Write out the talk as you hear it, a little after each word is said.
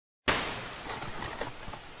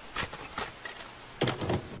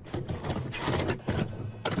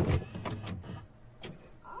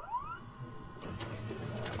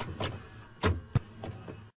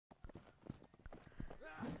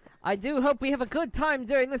I do hope we have a good time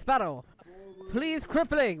during this battle. Please,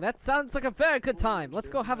 crippling. That sounds like a very good time. Let's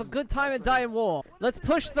go have a good time and die in war. Let's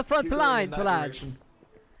push the front lines, lads.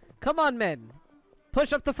 Come on, men.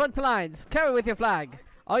 Push up the front lines. Carry with your flag.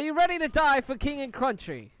 Are you ready to die for king and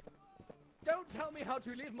country? Don't tell me how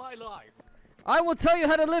to live my life. I will tell you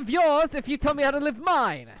how to live yours if you tell me how to live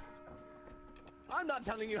mine. I'm not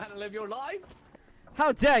telling you how to live your life.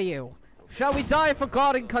 How dare you? Shall we die for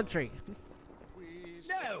God and country?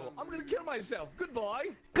 No, I'm gonna kill myself. Goodbye.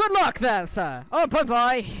 Good luck then, sir. Oh,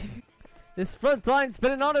 bye-bye. This front line's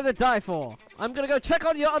been an honor to die for. I'm gonna go check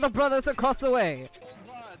on your other brothers across the way.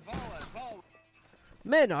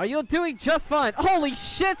 Men, are you doing just fine? Holy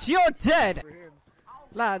shit, you're dead!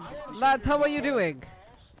 Lads, how are you doing?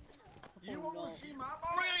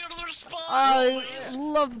 I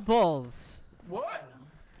love balls. What?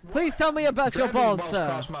 Please tell me about your balls, sir.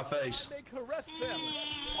 Across my face. They caress them.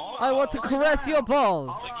 I want to caress your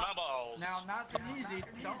balls. Now, not easy.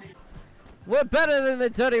 We're better than the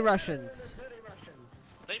dirty Russians.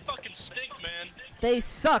 They fucking stink, man. They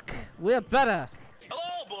suck. We're better.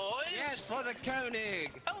 Hello, boys. Yes, for the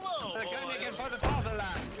Koenig. Hello, The Koenig and boys. for the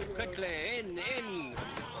fatherland. Quickly, in.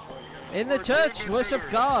 In the church, worship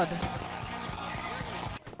God.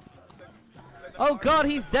 Oh God,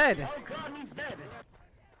 he's dead.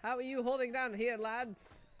 How are you holding down here,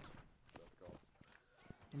 lads?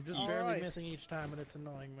 I'm just barely missing each time, and it's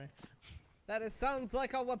annoying me. That sounds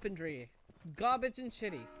like our weaponry. Garbage and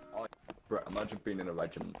shitty. Oh, bro, imagine being in a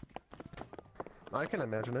regiment. I can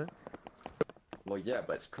imagine it. Well, yeah,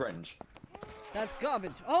 but it's cringe. That's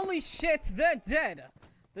garbage. Holy shit, they're dead.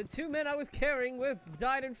 The two men I was carrying with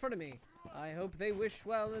died in front of me. I hope they wish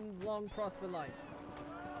well and long prosper life.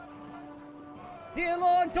 Dear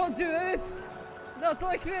Lord, don't do this! Not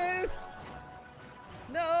like this!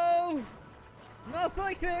 No! Not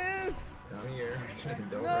like this! Down here.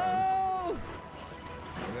 Don't No! run.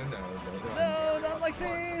 No, don't run. No, not like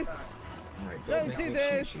this! Alright, Don't make do me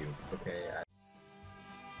this. shoot you. Okay,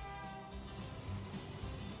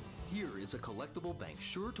 Here is a collectible bank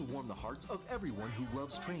sure to warm the hearts of everyone who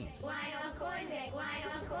loves trains. The Lionel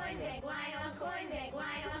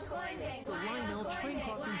Train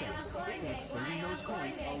Crossing Bank. It makes saving those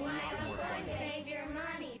coins a lot more fun. Save your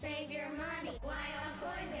money, save your money. Lionel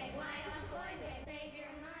Coin Bank, Lionel Coin Bank. Save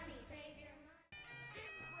your money, save your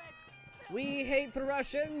money. We hate the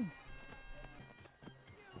Russians!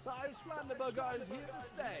 Cyrus Vandenberg is here to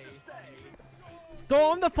stay.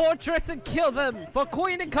 Storm the fortress and kill them for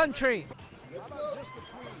queen and country! How about just the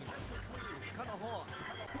queen? It's kinda hot.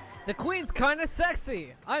 The queen's kinda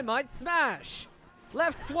sexy. I might smash.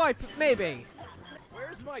 Left swipe, maybe.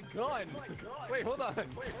 Where's my gun? Wait, hold on.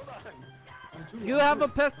 You have a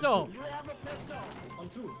pistol. On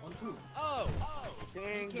two. Oh!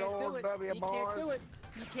 King Gold, W boys.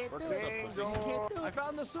 You can't do it. I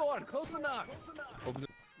found the sword. Close enough.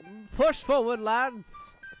 Push forward,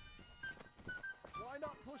 lads. Why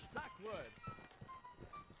not push backwards?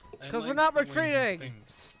 Because we're not retreating.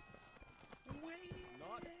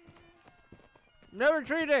 No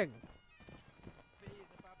retreating.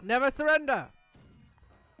 Never surrender.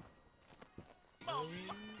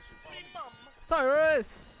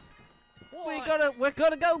 Cyrus, we're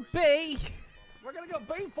gonna go B. We're gonna go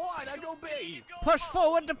B. Fine, I go B. Push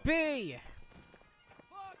forward to B.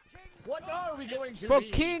 What are we going to For be?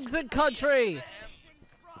 kings and country.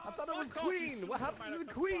 I thought it was queen. What happened to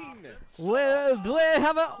the queen? We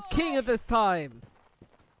have a king at this time.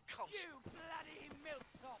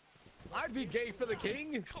 I'd be gay for the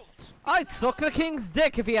king. I'd suck the king's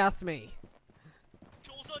dick if he asked me.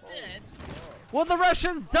 Jules are dead. Will the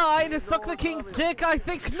Russians die to suck the king's dick? I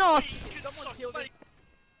think not. Someone killed it.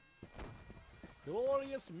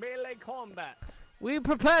 Glorious melee combat. We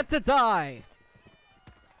prepared to die.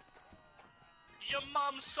 Your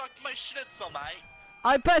mum sucked my schnitzel, mate.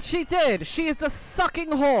 I bet she did. She is a sucking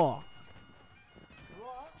whore.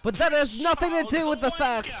 But that has nothing to do with the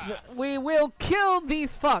fact that we will kill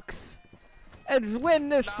these fucks and win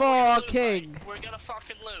this for our king. We're gonna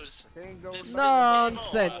fucking lose. This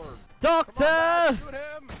Nonsense. Doctor! Shoot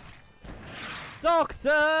him.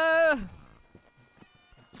 Doctor!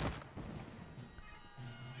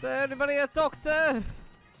 Is there anybody a doctor?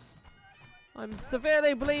 I'm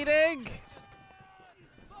severely bleeding.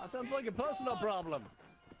 That sounds like a personal problem.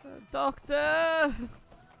 Doctor!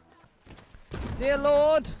 Dear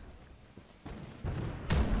Lord!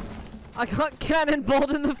 I got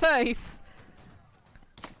cannonballed in the face!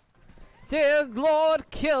 Dear Lord,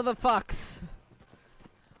 kill the fucks!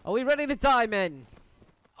 Are we ready to die, men?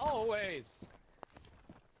 Always.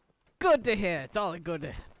 Good to hear, darling,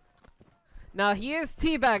 good. Now he is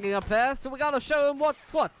teabagging up there, so we gotta show him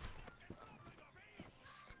what's what.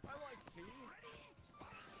 I like tea.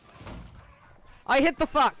 I hit the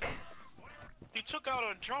fuck. He took out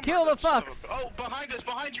a drummer. Kill the that son of a- fucks. Oh, behind us,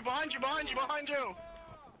 behind you, behind you, behind you, behind you.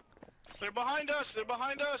 They're behind us, they're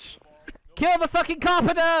behind us. Kill the fucking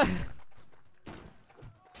carpenter!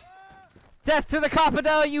 Death to the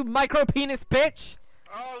carpenter, you micro penis bitch!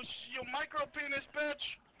 Oh, you micro penis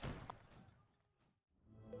bitch.